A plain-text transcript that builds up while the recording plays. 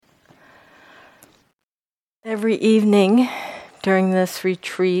Every evening during this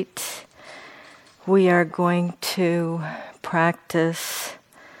retreat, we are going to practice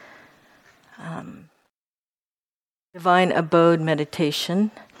divine abode meditation,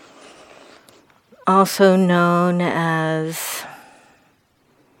 also known as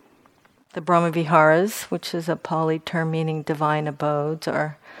the Brahmaviharas, which is a Pali term meaning divine abodes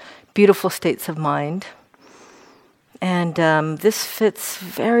or beautiful states of mind. And this fits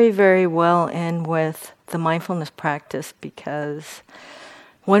very, very well in with the mindfulness practice, because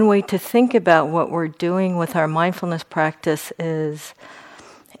one way to think about what we're doing with our mindfulness practice is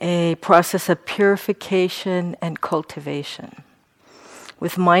a process of purification and cultivation.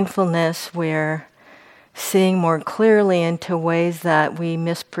 With mindfulness, we're seeing more clearly into ways that we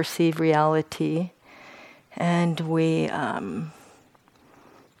misperceive reality, and we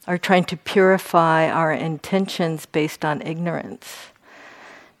are trying to purify our intentions based on ignorance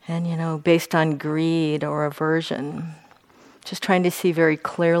and, based on greed or aversion. Just trying to see very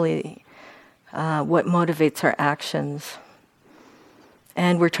clearly what motivates our actions.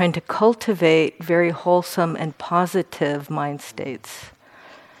 And we're trying to cultivate very wholesome and positive mind states,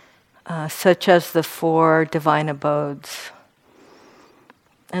 such as the 4 divine abodes.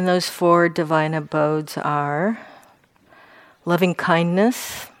 And those 4 divine abodes are loving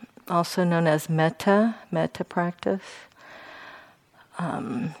kindness, also known as Metta practice,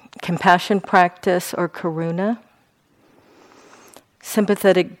 compassion practice or Karuna,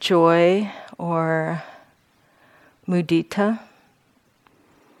 sympathetic joy or Mudita,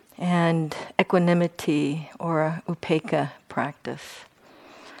 and equanimity or Upekkha practice.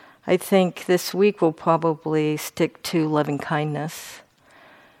 I think this week we'll probably stick to loving kindness.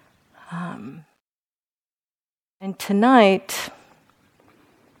 And tonight,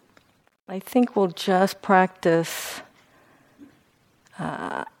 I think we'll just practice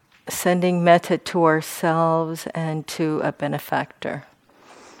sending metta to ourselves and to a benefactor.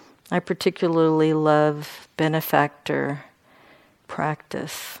 I particularly love benefactor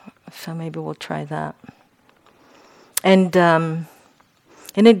practice, so maybe we'll try that. And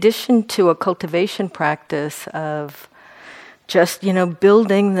in addition to a cultivation practice of just,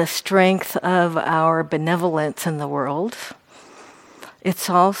 building the strength of our benevolence in the world, it's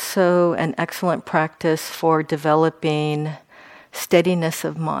also an excellent practice for developing steadiness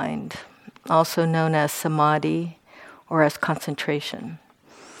of mind, also known as samadhi or as concentration.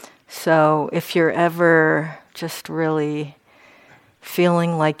 So if you're ever just really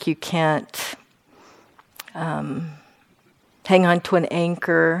feeling like you can't hang on to an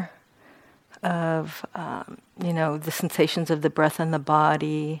anchor of, the sensations of the breath in the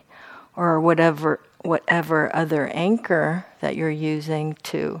body, or whatever other anchor that you're using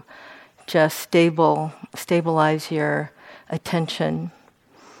to just stabilize your attention,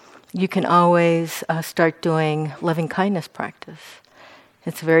 you can always start doing loving kindness practice.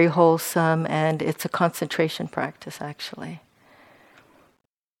 It's very wholesome, and it's a concentration practice, actually.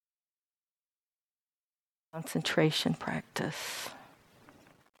 Concentration practice.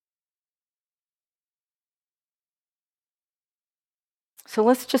 So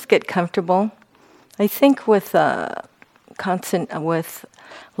let's just get comfortable. I think with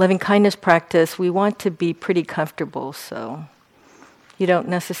loving kindness practice, we want to be pretty comfortable. So you don't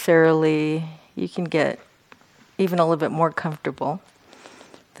necessarily, you can get even a little bit more comfortable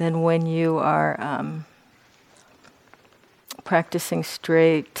than when you are practicing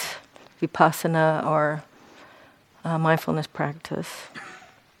straight vipassana or mindfulness practice.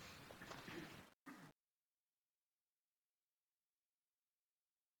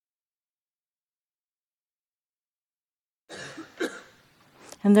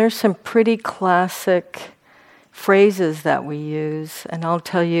 And there's some pretty classic phrases that we use, and I'll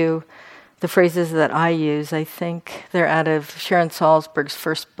tell you the phrases that I use. I think they're out of Sharon Salzberg's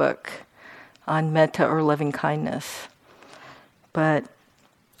first book on metta or loving kindness. But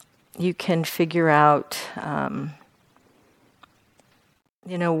you can figure out,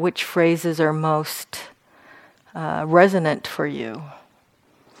 which phrases are most resonant for you.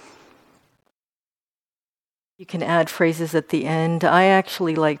 You can add phrases at the end. I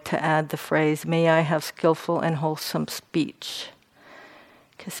actually like to add the phrase, "May I have skillful and wholesome speech,"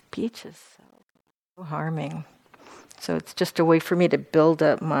 because speech is so harming. So it's just a way for me to build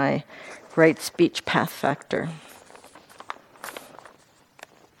up my right speech path factor.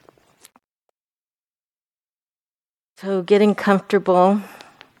 So getting comfortable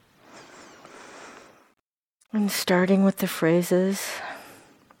and starting with the phrases.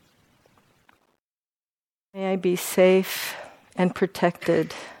 May I be safe and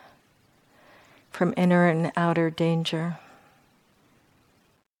protected from inner and outer danger.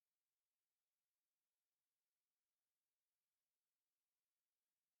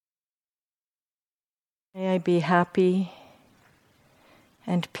 May I be happy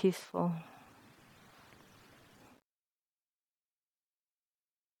and peaceful.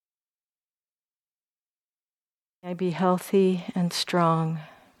 May I be healthy and strong,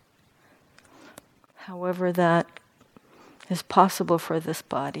 however that is possible for this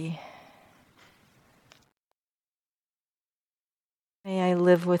body. May I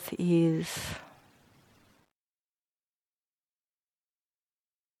live with ease.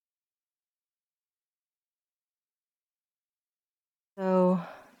 So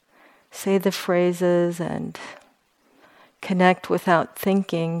say the phrases and connect without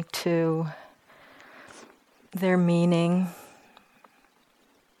thinking to their meaning.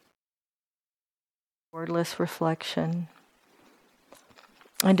 Wordless reflection.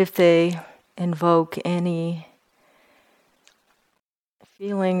 And if they invoke any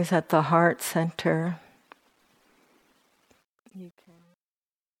feelings at the heart center, you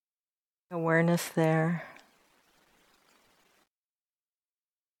can awareness there.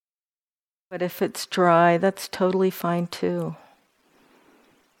 But if it's dry, that's totally fine too.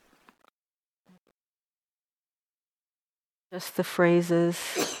 Just the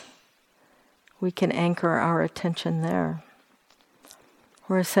phrases, we can anchor our attention there.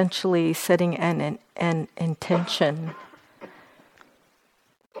 We're essentially setting an intention.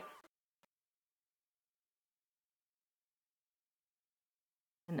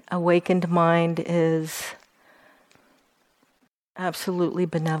 An awakened mind is absolutely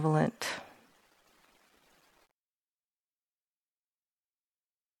benevolent.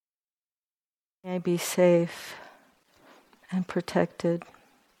 May I be safe and protected.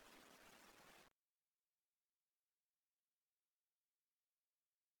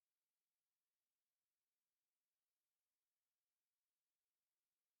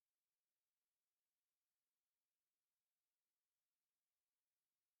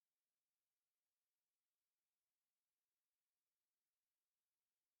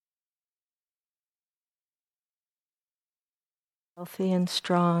 Healthy and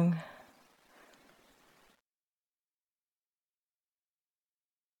strong.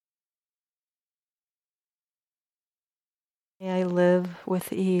 May I live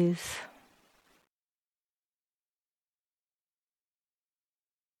with ease.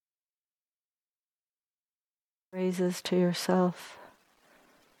 Praises to yourself.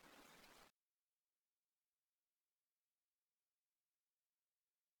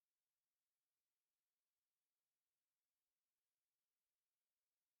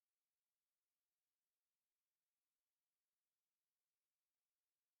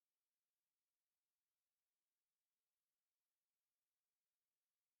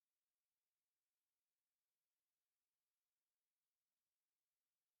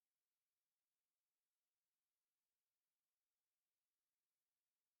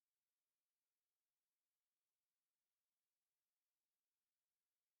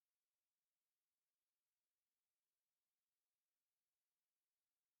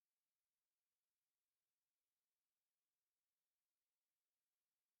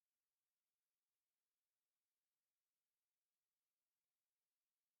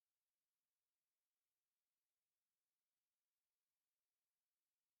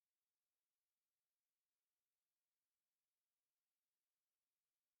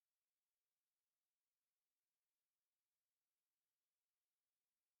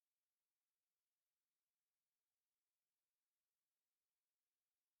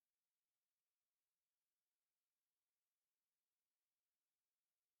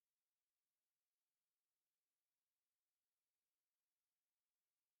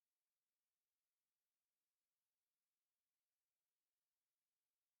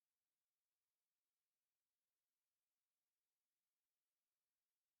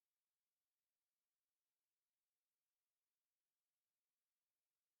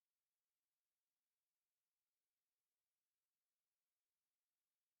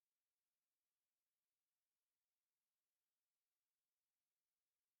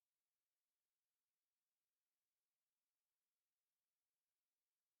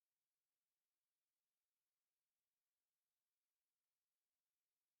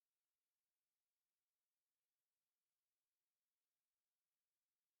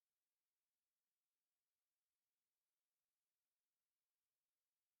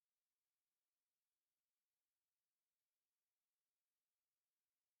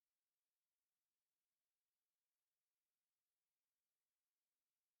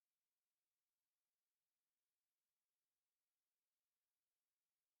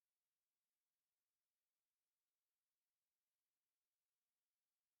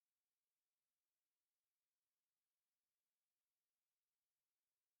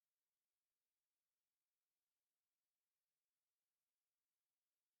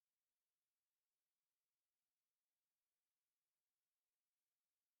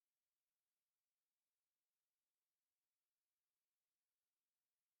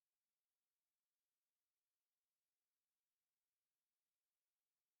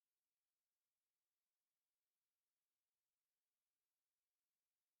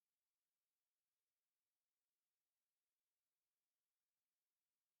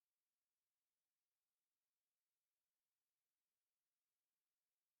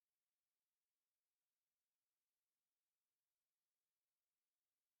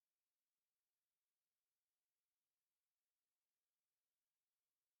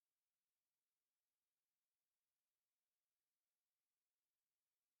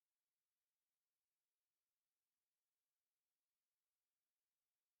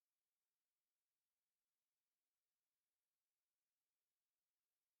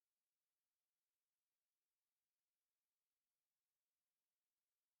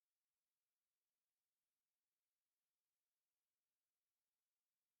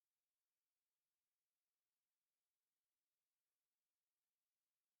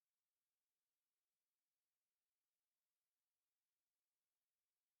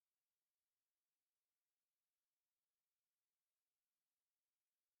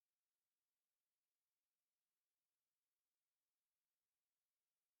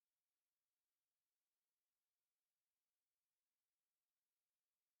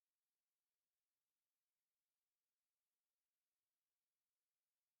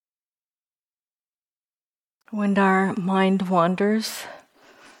 When our mind wanders,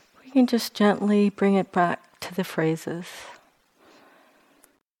 we can just gently bring it back to the phrases.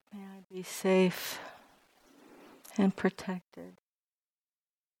 May I be safe and protected,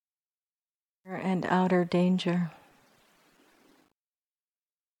 inner and outer danger.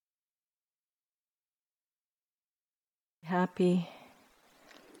 Happy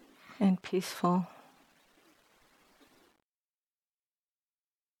and peaceful.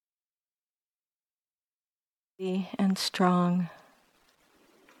 And strong.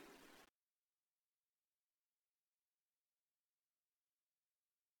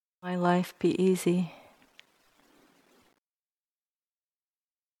 My life be easy.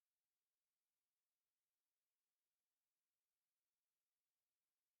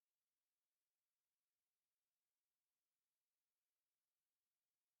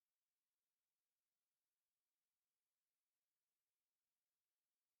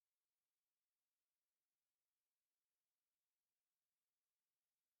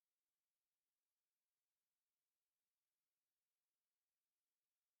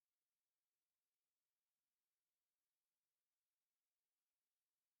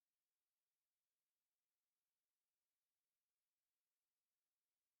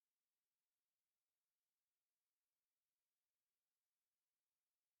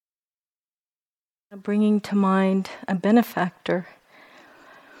 Bringing to mind a benefactor.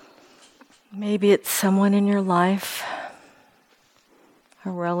 Maybe it's someone in your life, a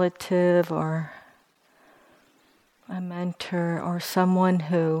relative or a mentor or someone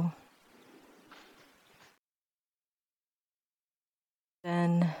who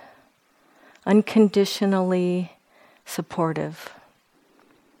been unconditionally supportive,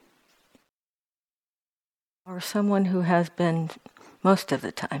 or someone who has been most of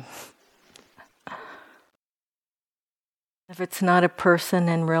the time. If it's not a person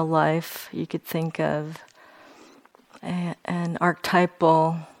in real life, you could think of an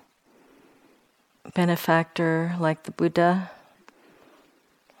archetypal benefactor like the Buddha,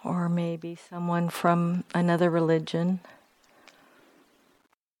 or maybe someone from another religion.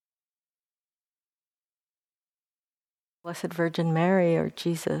 Blessed Virgin Mary or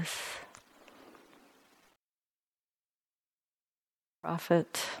Jesus,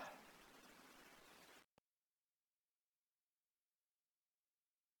 prophet.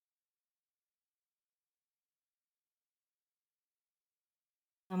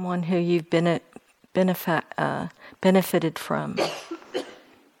 Someone who you've benefited from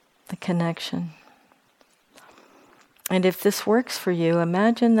the connection. And if this works for you,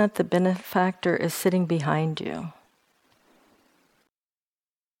 imagine that the benefactor is sitting behind you.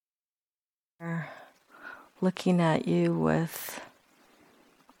 They're looking at you with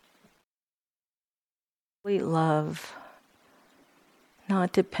complete love,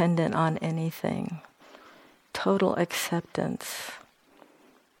 not dependent on anything, total acceptance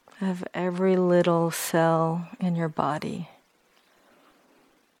of every little cell in your body.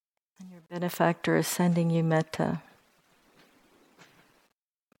 And your benefactor is sending you metta.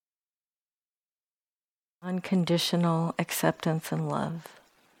 Unconditional acceptance and love.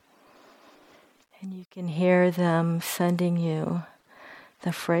 And you can hear them sending you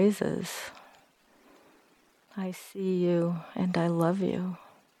the phrases, I see you and I love you.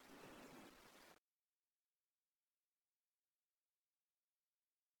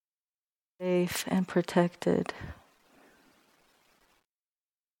 Safe and protected.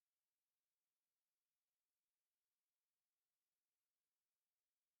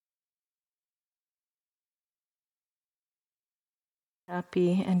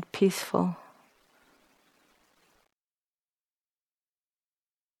 Happy and peaceful.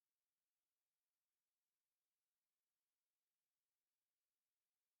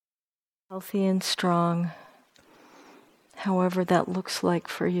 Healthy and strong, however that looks like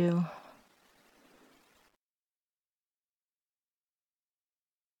for you.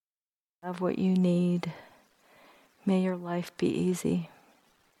 Have what you need. May your life be easy.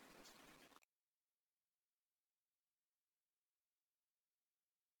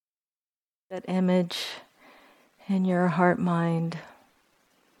 That image in your heart mind.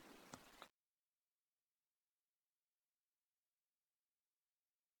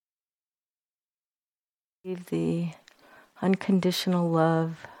 Give the unconditional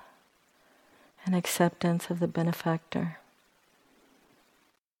love and acceptance of the benefactor.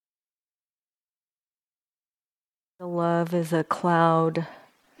 The love is a cloud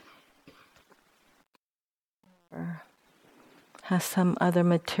or has some other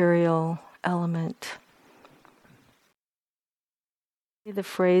material element. See the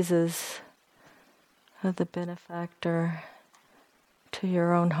phrases of the benefactor to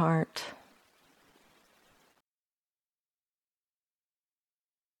your own heart.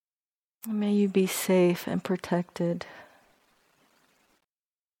 May you be safe and protected.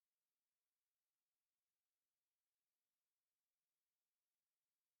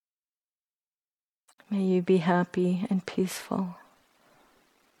 May you be happy and peaceful.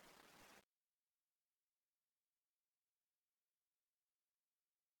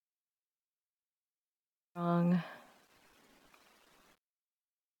 Strong.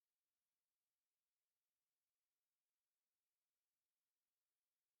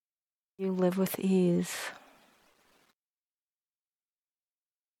 You live with ease.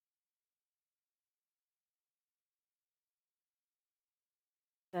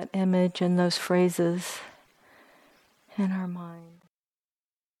 That image and those phrases in our mind.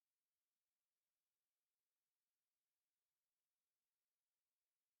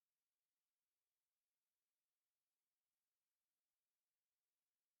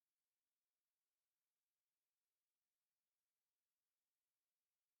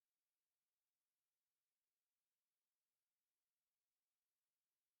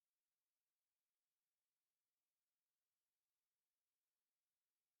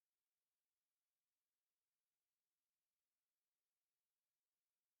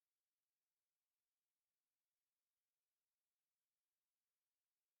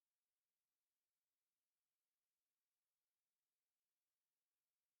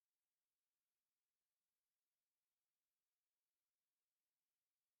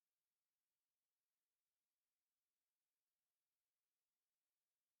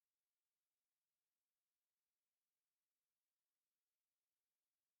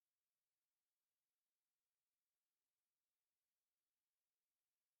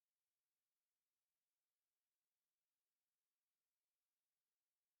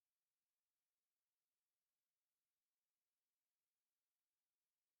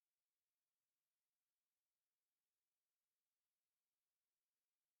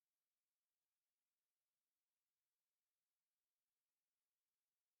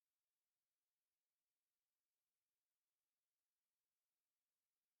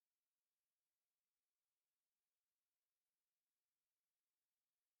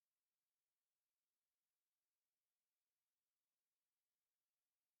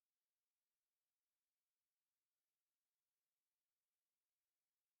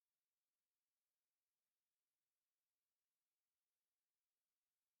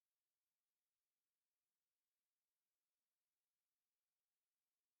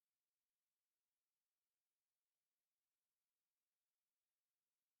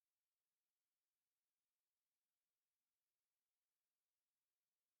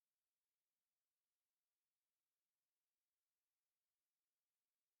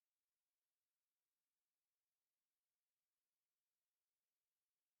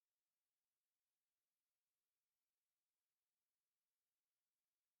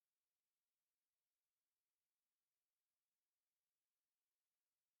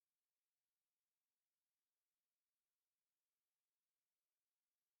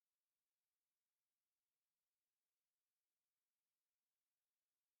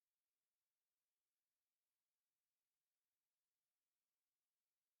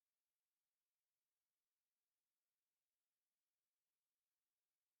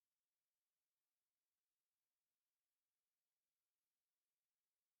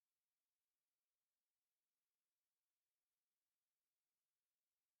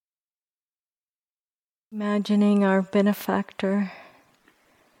 Imagining our benefactor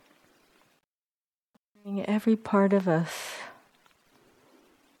in every part of us,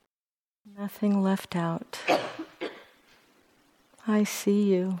 nothing left out. I see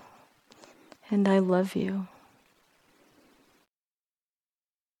you and I love you.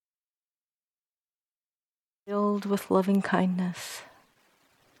 Filled with loving kindness.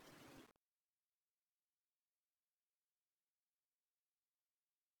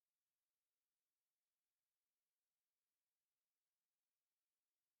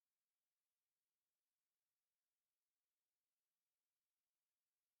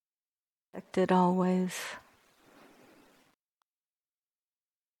 Protected always.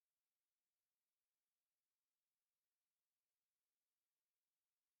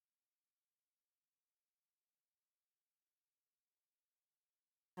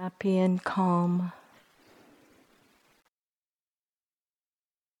 Happy and calm.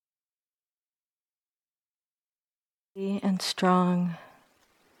 And strong.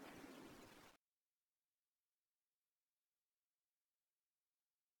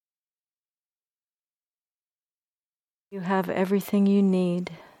 You have everything you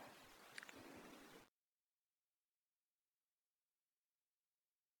need.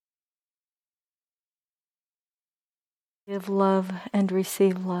 Give love and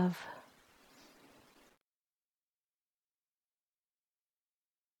receive love.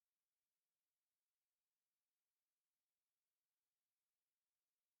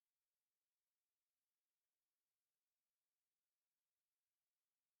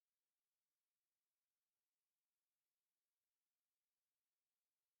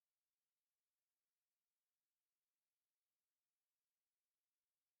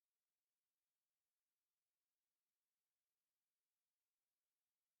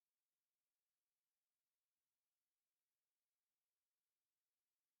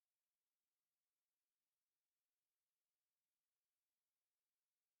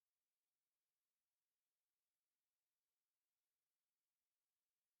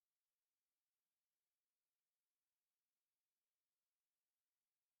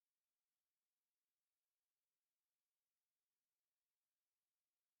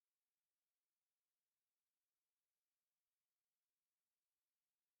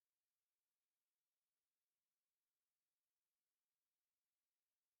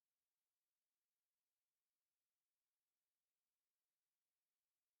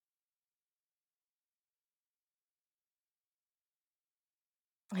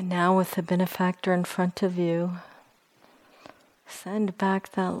 And now with the benefactor in front of you, send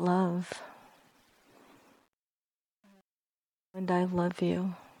back that love. And I love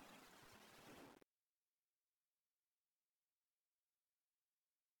you.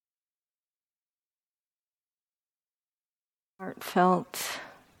 Heartfelt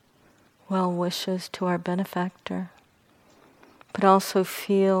well wishes to our benefactor, but also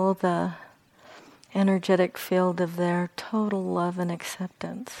feel the energetic field of their total love and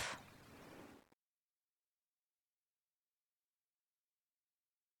acceptance.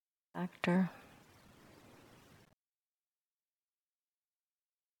 Factor.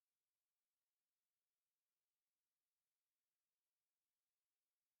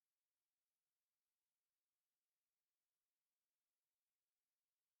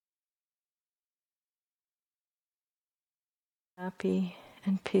 Happy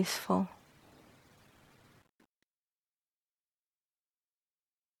and peaceful.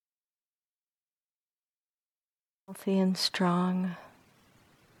 Healthy and strong.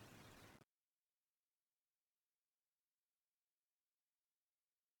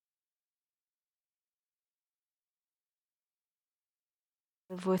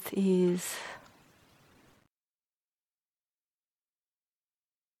 Live with ease.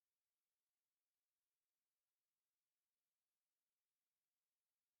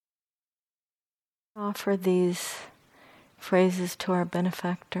 Offer these phrases to our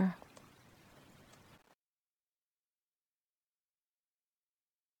benefactor.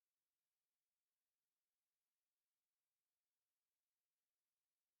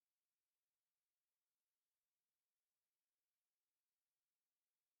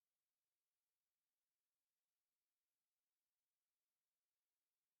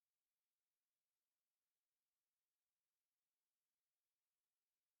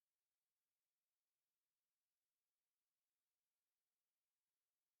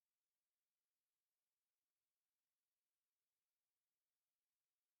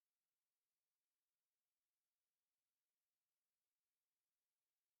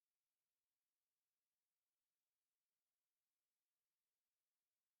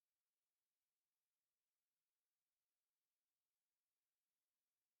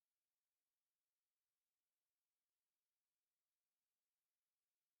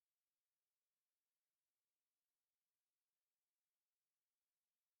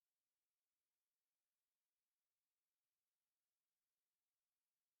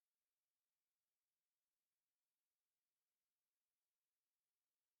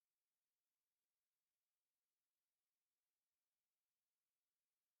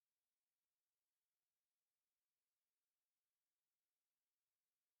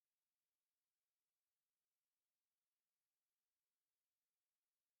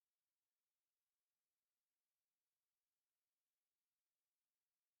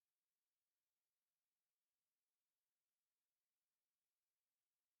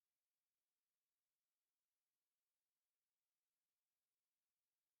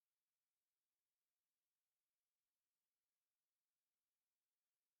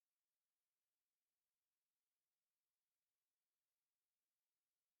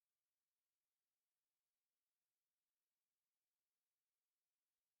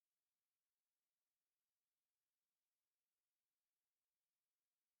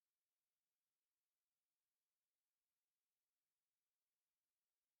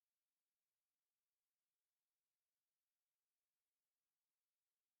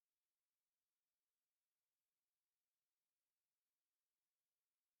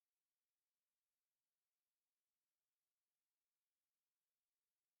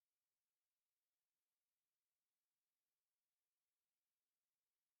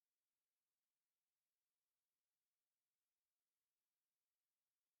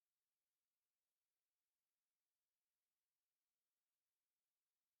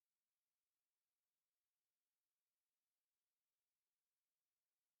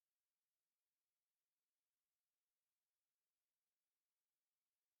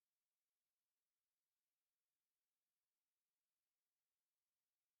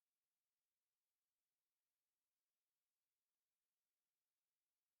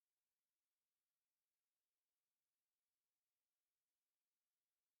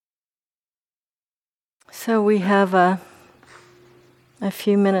 So we have a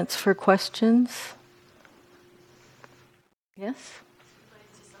few minutes for questions. Yes?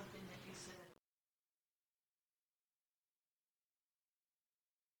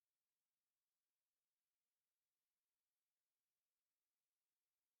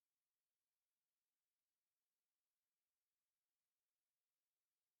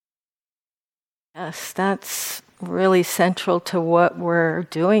 Yes, that's really central to what we're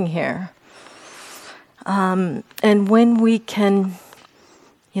doing here. And when we can,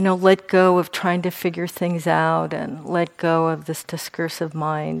 let go of trying to figure things out and let go of this discursive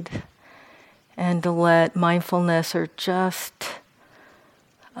mind and to let mindfulness or just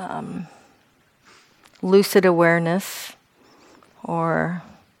lucid awareness or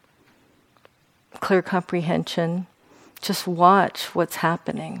clear comprehension, just watch what's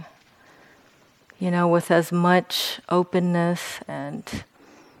happening, with as much openness and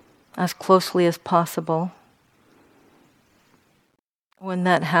as closely as possible. When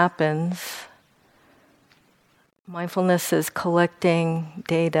that happens, mindfulness is collecting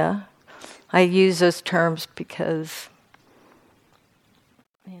data. I use those terms because,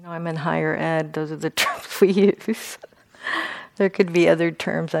 I'm in higher ed. Those are the terms we use. There could be other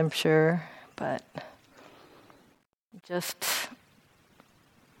terms, I'm sure, but just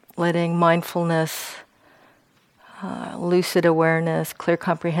letting mindfulness, lucid awareness, clear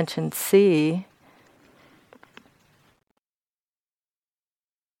comprehension see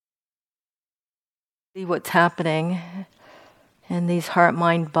what's happening in these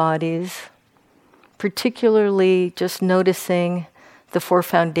heart-mind bodies, particularly just noticing the four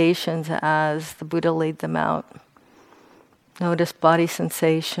foundations as the Buddha laid them out. Notice body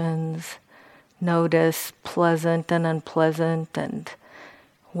sensations, notice pleasant and unpleasant, and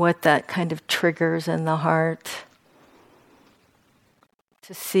what that kind of triggers in the heart.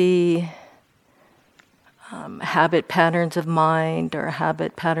 To see habit patterns of mind or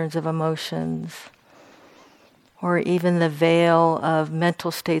habit patterns of emotions, or even the veil of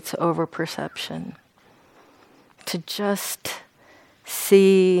mental states over perception. To just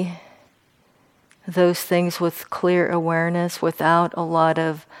see those things with clear awareness without a lot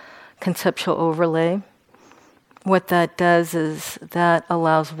of conceptual overlay. What that does is that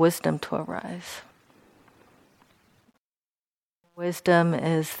allows wisdom to arise. Wisdom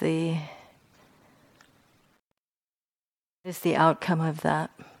is the outcome of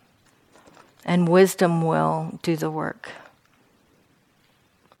that. And wisdom will do the work.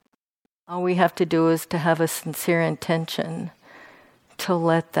 All we have to do is to have a sincere intention to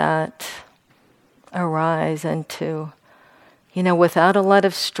let that arise and to, without a lot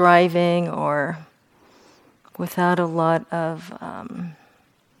of striving or without a lot of,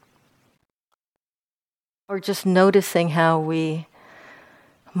 or just noticing how we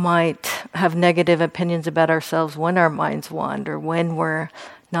might have negative opinions about ourselves when our minds wander, when we're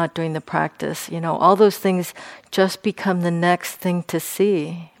not doing the practice. All those things just become the next thing to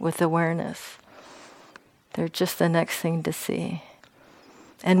see with awareness. They're just the next thing to see.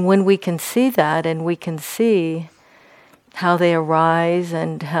 And when we can see that and we can see how they arise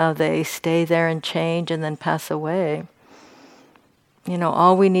and how they stay there and change and then pass away,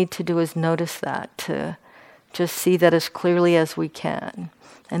 all we need to do is notice that, to just see that as clearly as we can.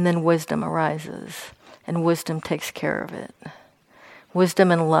 And then wisdom arises, and wisdom takes care of it.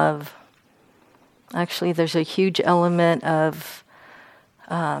 Wisdom and love. Actually, there's a huge element of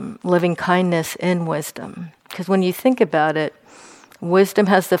loving kindness in wisdom. Because when you think about it, wisdom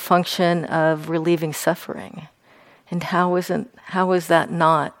has the function of relieving suffering. And how is that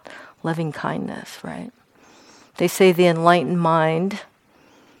not loving kindness, right? They say the enlightened mind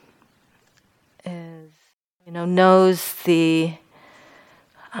is, knows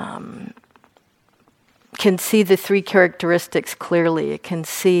can see the three characteristics clearly. It can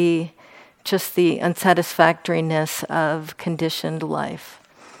see just the unsatisfactoriness of conditioned life.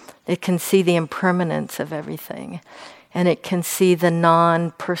 It can see the impermanence of everything. And it can see the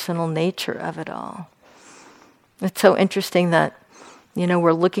non-personal nature of it all. It's so interesting that,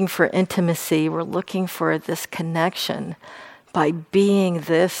 we're looking for intimacy. We're looking for this connection by being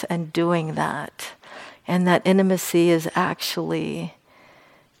this and doing that. And that intimacy is actually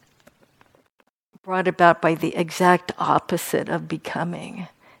brought about by the exact opposite of becoming.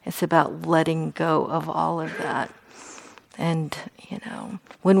 It's about letting go of all of that. And,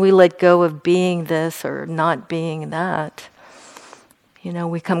 when we let go of being this or not being that,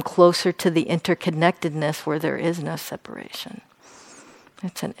 we come closer to the interconnectedness where there is no separation.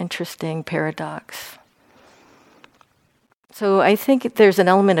 It's an interesting paradox. So I think there's an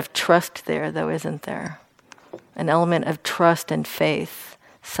element of trust there, though, isn't there? An element of trust and faith,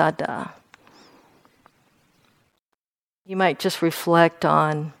 saddha. You might just reflect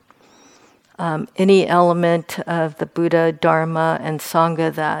on any element of the Buddha, Dharma, and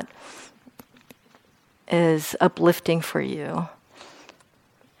Sangha that is uplifting for you,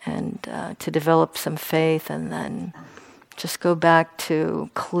 and to develop some faith, and then just go back to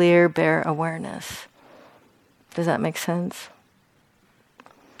clear, bare awareness. Does that make sense?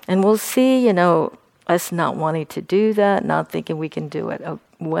 And we'll see, a us not wanting to do that, not thinking we can do it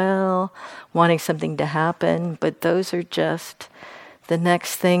well, wanting something to happen. But those are just the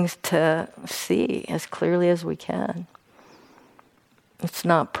next things to see as clearly as we can. It's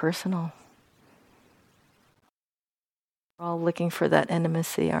not personal. We're all looking for that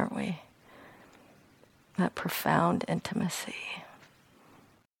intimacy, aren't we? That profound intimacy.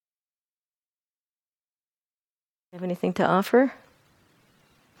 You have anything to offer?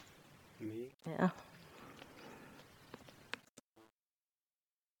 Me? Yeah.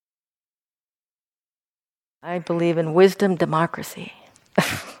 I believe in wisdom, democracy.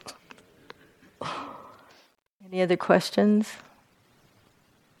 Any other questions?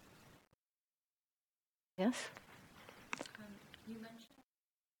 Yes? You mentioned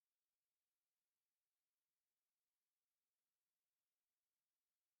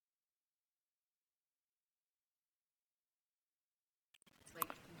it's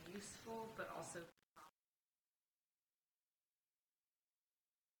like useful, but also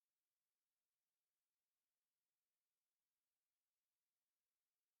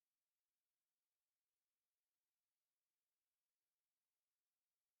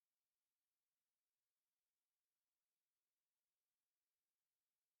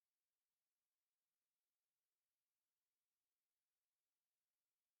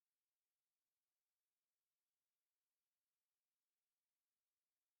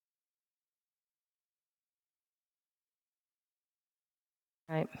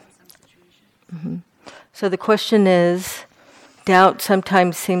Right. in some situations. Mm-hmm. So the question is, doubt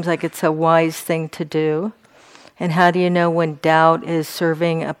sometimes seems like it's a wise thing to do. And how do you know when doubt is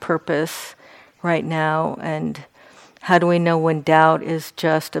serving a purpose right now? And how do we know when doubt is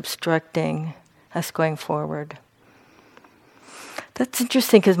just obstructing us going forward? That's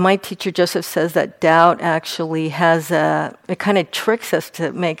interesting because my teacher Joseph says that doubt actually it kind of tricks us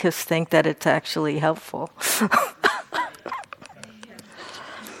to make us think that it's actually helpful.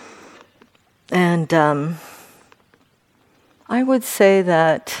 And I would say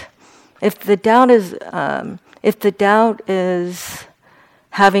that if the doubt is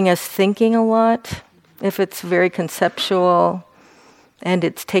having us thinking a lot, if it's very conceptual, and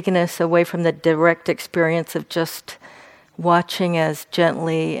it's taken us away from the direct experience of just watching as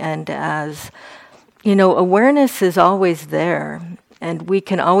gently and as, awareness is always there. And we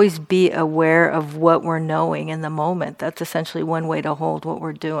can always be aware of what we're knowing in the moment. That's essentially one way to hold what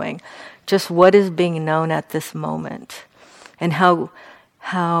we're doing. Just what is being known at this moment. And how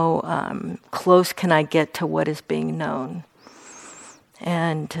close can I get to what is being known?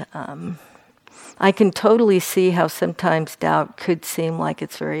 And I can totally see how sometimes doubt could seem like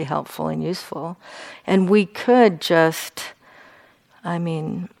it's very helpful and useful. And we could just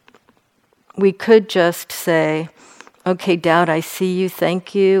say, okay, doubt, I see you,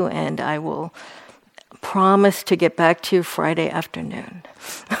 thank you, and I will promise to get back to you Friday afternoon.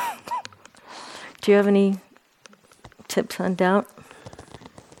 Do you have any tips on doubt?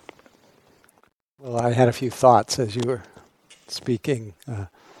 Well, I had a few thoughts as you were speaking.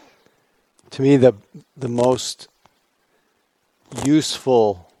 To me, the most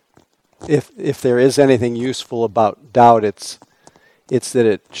useful, if there is anything useful about doubt, it's that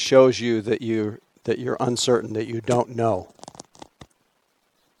it shows you that you're uncertain, that you don't know.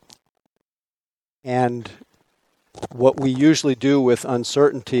 And what we usually do with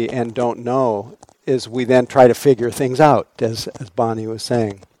uncertainty and don't know is we then try to figure things out, as Bonnie was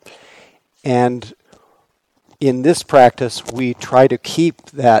saying. And in this practice, we try to keep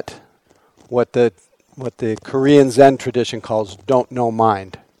that, what the Korean Zen tradition calls don't know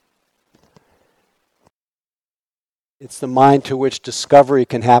mind. It's the mind to which discovery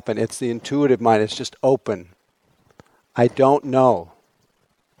can happen. It's the intuitive mind. It's just open. I don't know.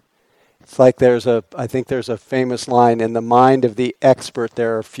 It's like I think there's a famous line, in the mind of the expert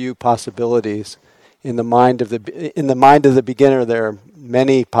there are few possibilities. In the mind of the beginner there are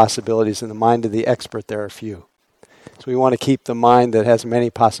many possibilities. In the mind of the expert there are few. So we want to keep the mind that has many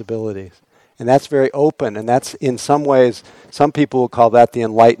possibilities. And that's very open, and that's in some ways, some people will call that the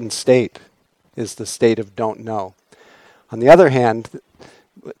enlightened state, is the state of don't know. On the other hand,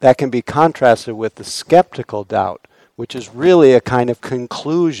 that can be contrasted with the skeptical doubt, which is really a kind of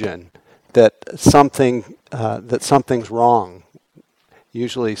conclusion that something's wrong.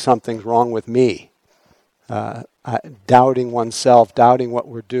 Usually something's wrong with me. Doubting oneself, doubting what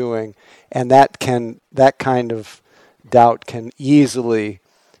we're doing, and that kind of doubt can easily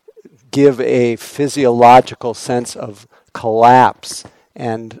give a physiological sense of collapse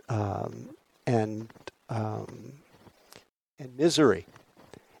and misery.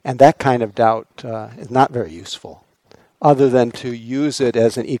 And that kind of doubt is not very useful. other than to use it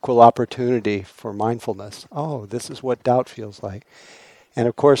as an equal opportunity for mindfulness. Oh, this is what doubt feels like. And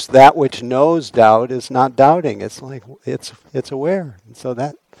of course, that which knows doubt is not doubting. It's like it's aware. And so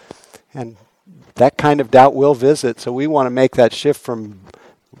that kind of doubt will visit. So we want to make that shift from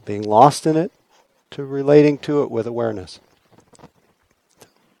being lost in it to relating to it with awareness.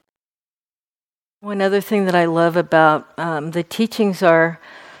 One other thing that I love about the teachings are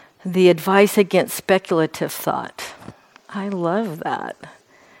the advice against speculative thought. I love that.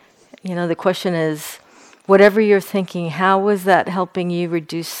 The question is, whatever you're thinking, how is that helping you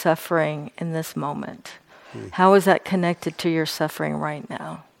reduce suffering in this moment? How is that connected to your suffering right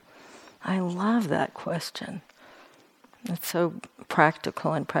now? I love that question. It's so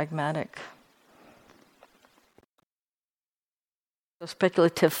practical and pragmatic. So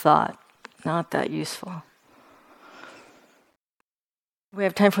speculative thought, not that useful. We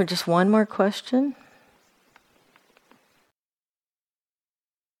have time for just one more question.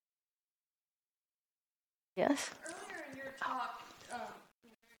 Yes? Earlier in your talk,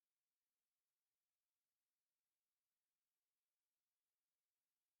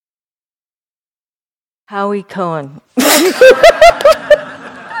 Howie Cohen.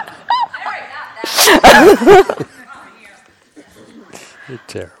 You're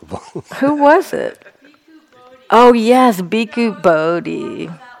terrible. Who was it? Bhikkhu Bodhi. Oh yes, Bhikkhu Bodhi.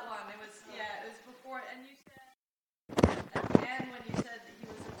 That one. It was before, and you said, at the end when you said that he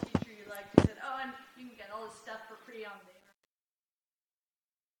was a teacher you liked, you said, oh, and you can get all this stuff for free on the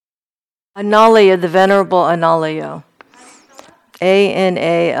internet. Analayo, the Venerable Analayo.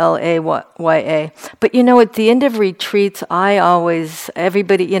 Analaya. But at the end of retreats,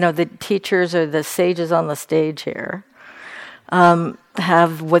 everybody, the teachers or the sages on the stage here,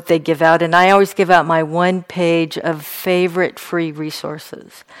 have what they give out. And I always give out my one page of favorite free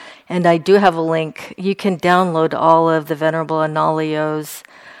resources. And I do have a link. You can download all of the Venerable Analayo's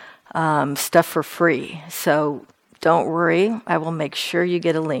stuff for free. So don't worry, I will make sure you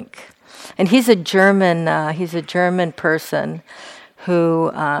get a link. And he's a German person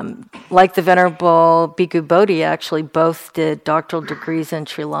who, like the Venerable Bhikkhu Bodhi, actually both did doctoral degrees in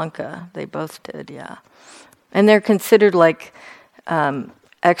Sri Lanka. They both did, yeah. And they're considered like, some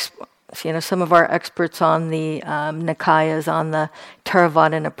of our experts on the Nikayas, on the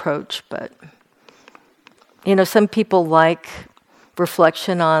Theravadan approach. But, some people like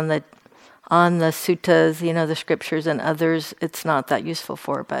reflection on the suttas, the scriptures, and others it's not that useful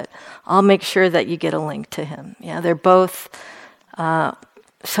for. But I'll make sure that you get a link to him. Yeah, they're both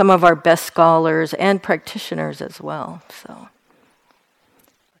some of our best scholars and practitioners as well. So.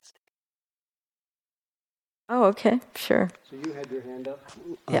 Oh, okay, sure. So you had your hand up?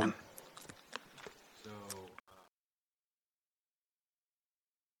 Yeah.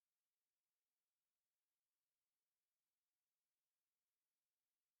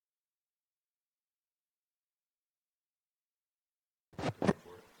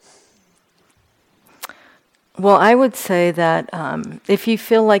 Well, I would say that if you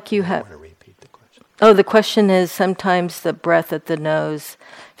feel like you have... I want to repeat the question. Oh, the question is sometimes the breath at the nose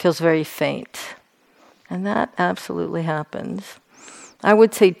feels very faint. And that absolutely happens. I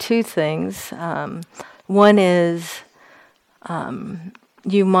would say two things. One is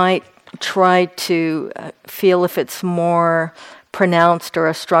you might try to feel if it's more pronounced or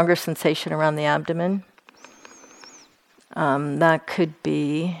a stronger sensation around the abdomen. That could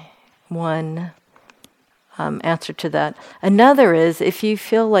be one answer to that. Another is if you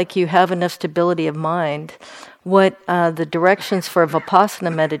feel like you have enough stability of mind, what the directions for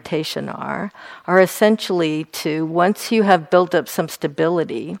Vipassana meditation are essentially to, once you have built up some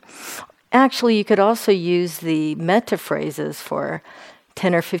stability, actually you could also use the Metta phrases for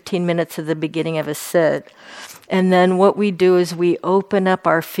 10 or 15 minutes at the beginning of a sit. And then what we do is we open up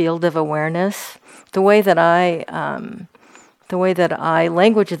our field of awareness. The way that I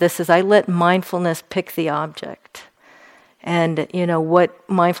language this is I let mindfulness pick the object. And, what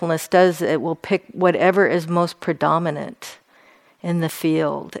mindfulness does, it will pick whatever is most predominant in the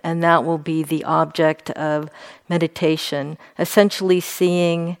field. And that will be the object of meditation. Essentially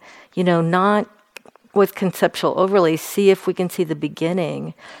seeing, not with conceptual overlay, see if we can see the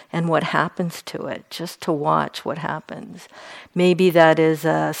beginning and what happens to it, just to watch what happens. Maybe that is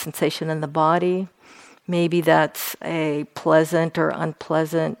a sensation in the body. Maybe that's a pleasant or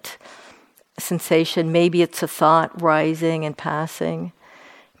unpleasant sensation. Maybe it's a thought rising and passing.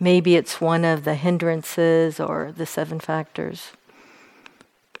 Maybe it's one of the hindrances or the 7 factors.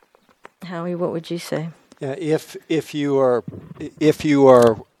 Howie, what would you say? Yeah, if you are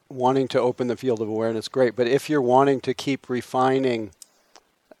wanting to open the field of awareness, great. But if you're wanting to keep refining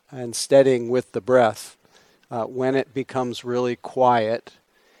and steadying with the breath, when it becomes really quiet,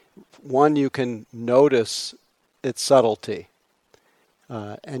 one, you can notice its subtlety.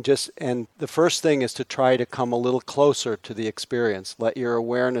 And the first thing is to try to come a little closer to the experience. Let your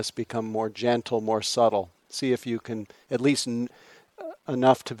awareness become more gentle, more subtle. See if you can at least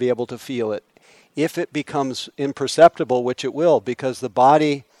enough to be able to feel it. If it becomes imperceptible, which it will, because the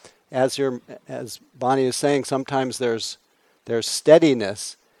body, as Bonnie is saying, sometimes there's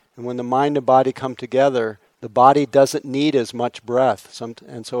steadiness, and when the mind and body come together, the body doesn't need as much breath,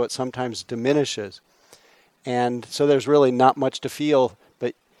 and so it sometimes diminishes. And so there's really not much to feel,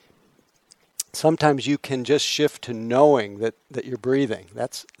 but sometimes you can just shift to knowing that you're breathing.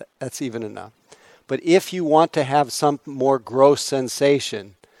 That's even enough. But if you want to have some more gross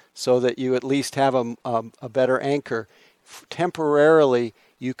sensation, so that you at least have a better anchor, temporarily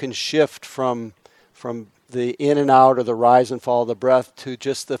you can shift from the in and out or the rise and fall of the breath to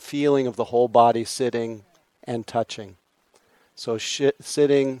just the feeling of the whole body sitting and touching. So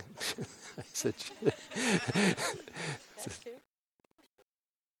sitting... I said,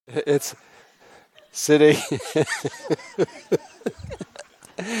 it's sitting.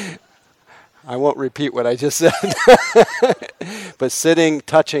 I won't repeat what I just said. But sitting,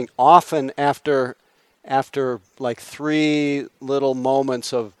 touching, often after like 3 little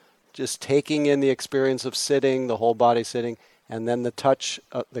moments of just taking in the experience of sitting, the whole body sitting, and then the touch,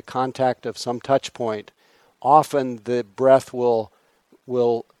 the contact of some touch point, often the breath will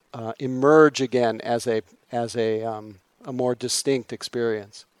emerge again as a more distinct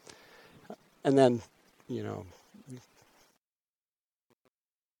experience. And then,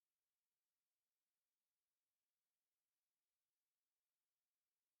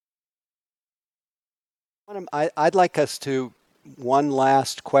 I'd like us to, one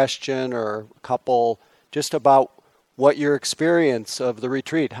last question or a couple, just about what your experience of the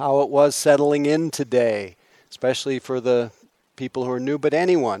retreat, how it was settling in today, especially for the people who are new, but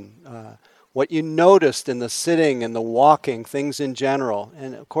anyone, what you noticed in the sitting and the walking, things in general.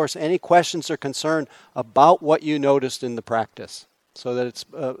 And of course, any questions or concern about what you noticed in the practice, so that it's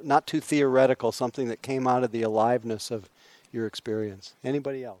not too theoretical, something that came out of the aliveness of your experience.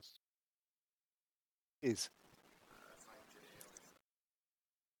 Anybody else? Please.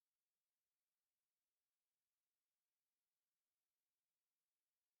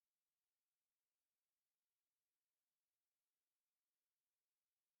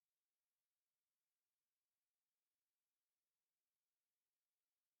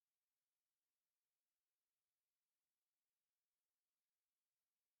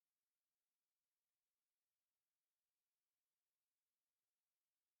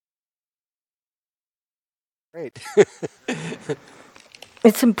 Great.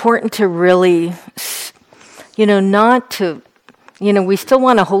 It's important to really, not to, we still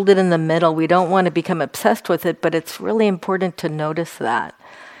want to hold it in the middle. We don't want to become obsessed with it, but it's really important to notice that.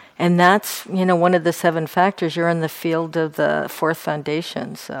 And that's, one of the 7 factors. You're in the field of the 4th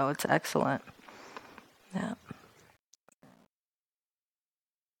foundation, so it's excellent. Yeah.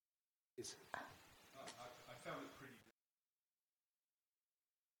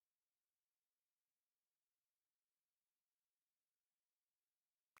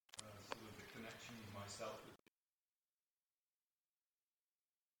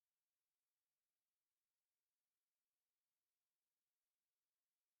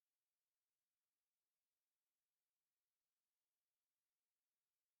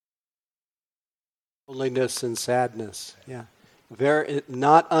 Loneliness and sadness, yeah. Very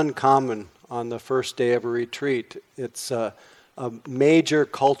not uncommon on the first day of a retreat. It's a major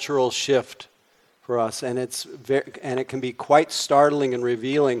cultural shift for us, and it can be quite startling and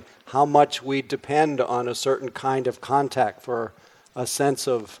revealing how much we depend on a certain kind of contact for a sense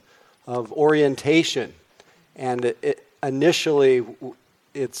of orientation. And initially,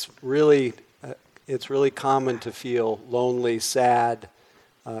 it's really common to feel lonely, sad,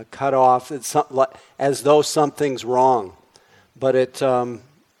 cut off. It's as though something's wrong, but it's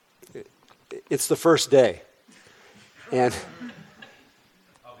the first day, and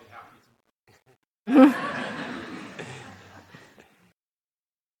I'll be happy.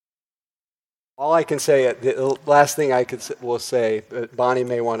 All I can say, the last thing will say, Bonnie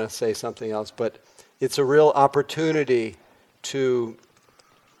may want to say something else, but it's a real opportunity to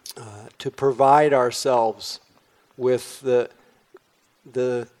provide ourselves with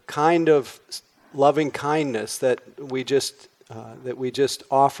the kind of loving kindness that we just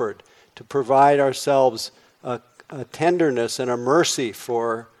offered, to provide ourselves a tenderness and a mercy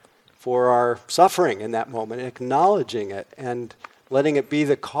for our suffering in that moment, acknowledging it and letting it be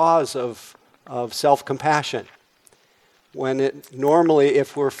the cause of self-compassion. When normally,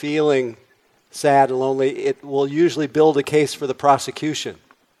 if we're feeling sad and lonely, it will usually build a case for the prosecution.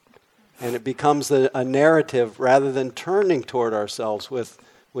 And it becomes a narrative rather than turning toward ourselves with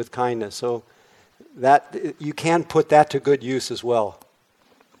kindness. So that you can put that to good use as well.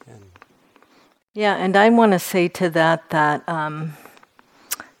 Yeah, and I want to say to that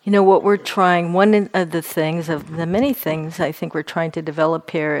what we're trying, one of the things, of the many things I think we're trying to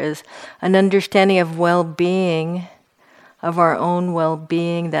develop here is an understanding of well-being, of our own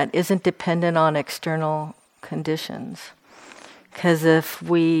well-being that isn't dependent on external conditions. Because if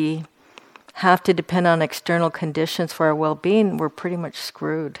we have to depend on external conditions for our well-being, we're pretty much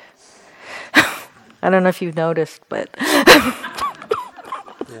screwed. I don't know if you've noticed, but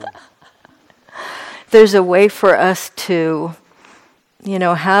there's a way for us to,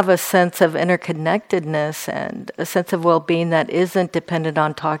 have a sense of interconnectedness and a sense of well-being that isn't dependent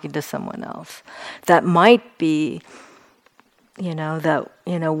on talking to someone else. That might be,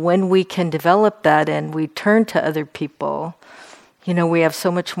 when we can develop that and we turn to other people, we have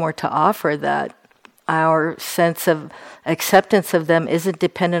so much more to offer that our sense of acceptance of them isn't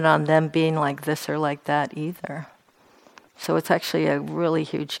dependent on them being like this or like that either. So it's actually a really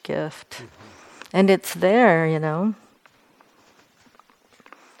huge gift. Mm-hmm. And it's there,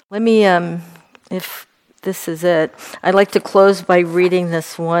 Let me, if this is it, I'd like to close by reading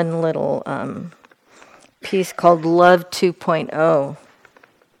this one little piece called Love 2.0.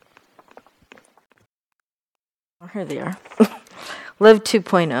 Oh, here they are. Love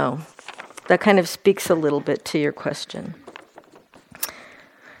 2.0. That kind of speaks a little bit to your question.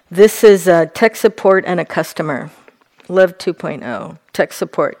 This is tech support and a customer. Love 2.0. Tech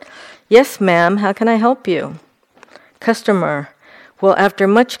support. Yes, ma'am, how can I help you? Customer. Well, after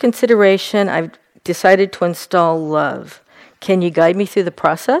much consideration, I've decided to install Love. Can you guide me through the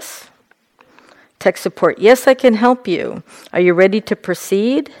process? Tech support. Yes, I can help you. Are you ready to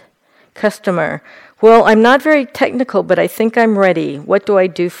proceed? Customer. Well, I'm not very technical, but I think I'm ready. What do I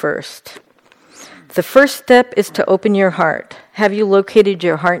do first? The first step is to open your heart. Have you located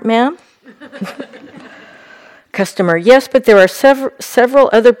your heart, ma'am? Customer. Yes, but there are several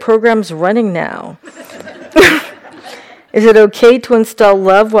other programs running now. Is it okay to install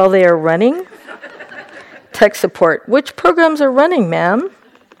Love while they are running? Tech support. Which programs are running, ma'am?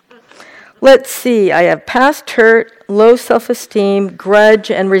 Let's see. I have past hurt, low self-esteem,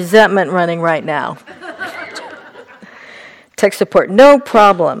 grudge, and resentment running right now. Tech support. No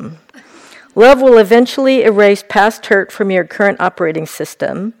problem. Love will eventually erase past hurt from your current operating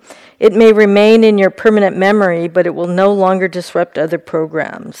system. It may remain in your permanent memory, but it will no longer disrupt other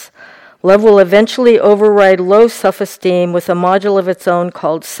programs. Love will eventually override low self-esteem with a module of its own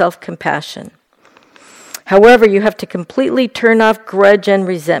called self-compassion. However, you have to completely turn off grudge and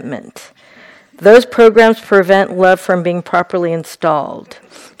resentment. Those programs prevent Love from being properly installed.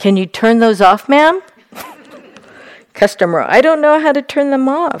 Can you turn those off, ma'am? Customer, I don't know how to turn them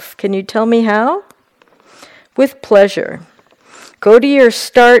off. Can you tell me how? With pleasure. Go to your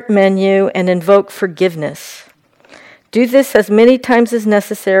Start menu and invoke forgiveness. Do this as many times as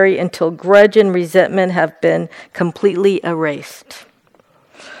necessary until grudge and resentment have been completely erased.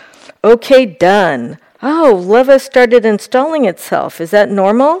 Okay, done. Oh, Love has started installing itself. Is that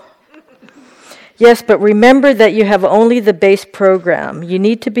normal? Yes, but remember that you have only the base program. You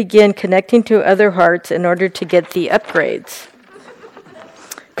need to begin connecting to other hearts in order to get the upgrades.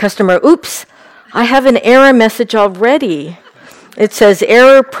 Customer, oops, I have an error message already. It says,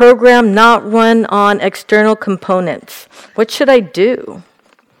 error program not run on external components. What should I do?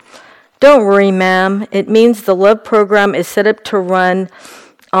 Don't worry, ma'am. It means the Love program is set up to run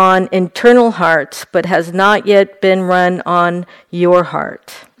on internal hearts, but has not yet been run on your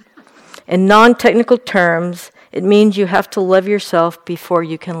heart. In non-technical terms, it means you have to love yourself before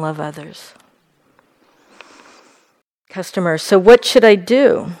you can love others. Customer, so what should I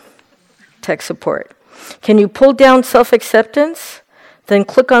do? Tech support. Can you pull down self-acceptance? Then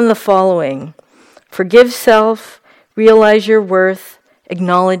click on the following. Forgive self, realize your worth,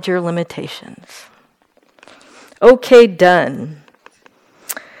 acknowledge your limitations. Okay, done.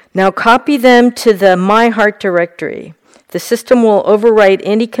 Now copy them to the My Heart directory. The system will overwrite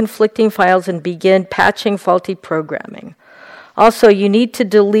any conflicting files and begin patching faulty programming. Also, you need to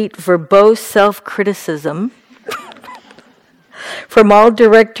delete verbose self-criticism from all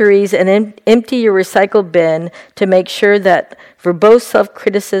directories and empty your recycle bin to make sure that verbose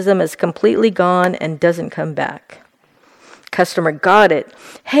self-criticism is completely gone and doesn't come back. Customer, got it.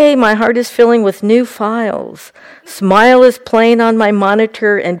 Hey, my heart is filling with new files. Smile is playing on my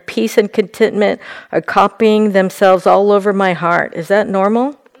monitor and peace and contentment are copying themselves all over my heart. Is that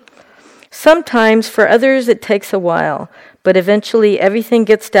normal? Sometimes, for others, it takes a while, but eventually everything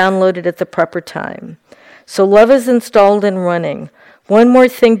gets downloaded at the proper time. So love is installed and running. One more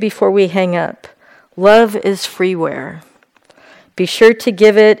thing before we hang up. Love is freeware. Be sure to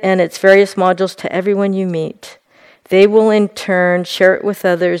give it and its various modules to everyone you meet. They will in turn share it with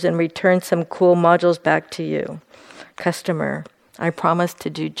others and return some cool modules back to you. Customer, I promise to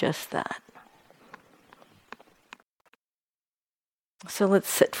do just that. So let's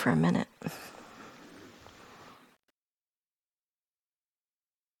sit for a minute.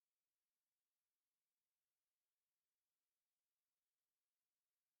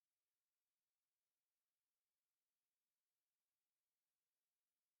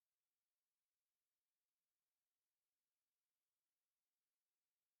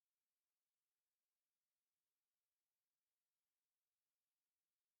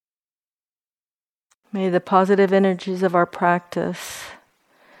 May the positive energies of our practice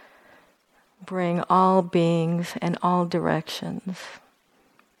bring all beings in all directions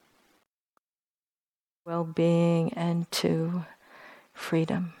well-being and to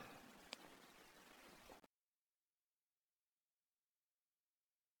freedom.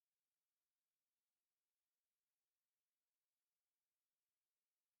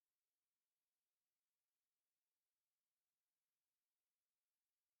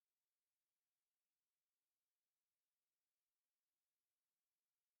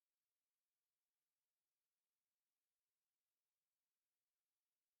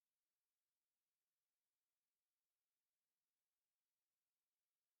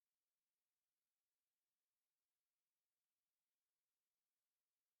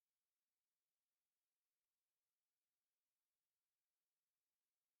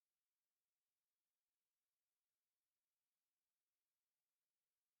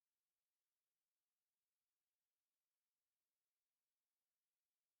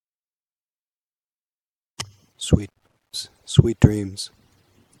 Sweet dreams.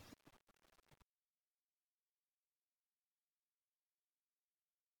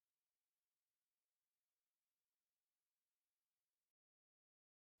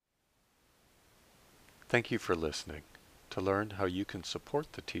 Thank you for listening. To learn how you can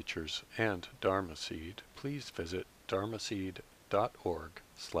support the teachers and Dharma Seed, please visit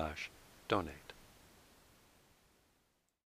dharmaseed.org/donate.